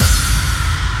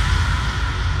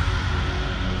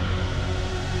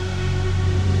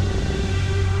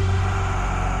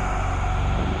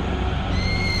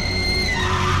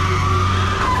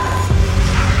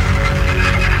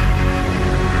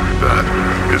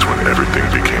is when everything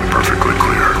became perfectly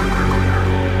clear.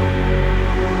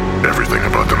 Everything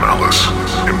about the malice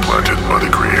implanted by the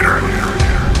Creator.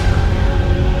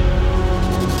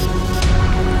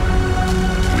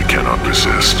 We cannot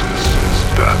resist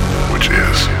that which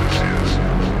is.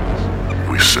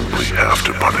 We simply have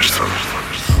to punish them.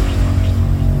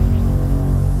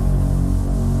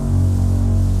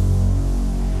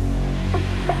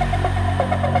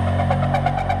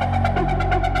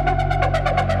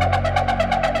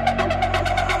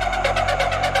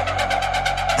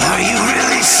 Are you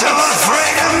really so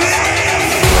afraid of me?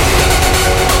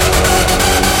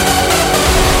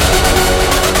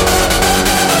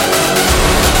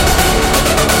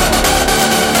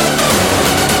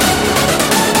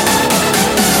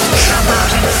 Come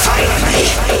out and fight me.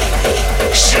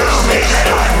 Show me that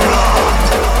I'm wrong.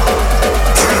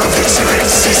 Prove that your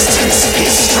existence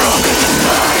is stronger than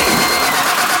mine.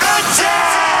 Attack!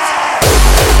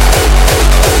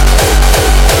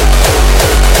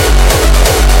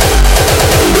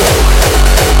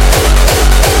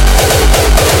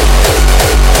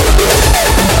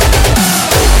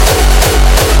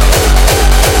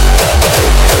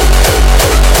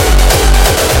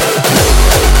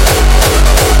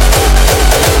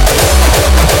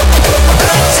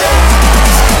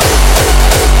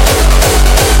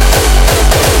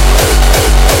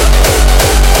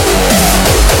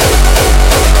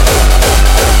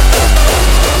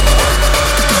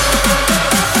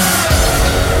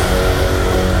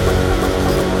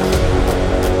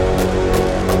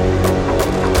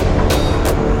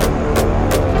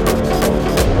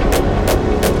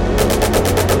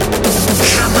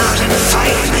 Come out and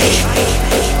fight me.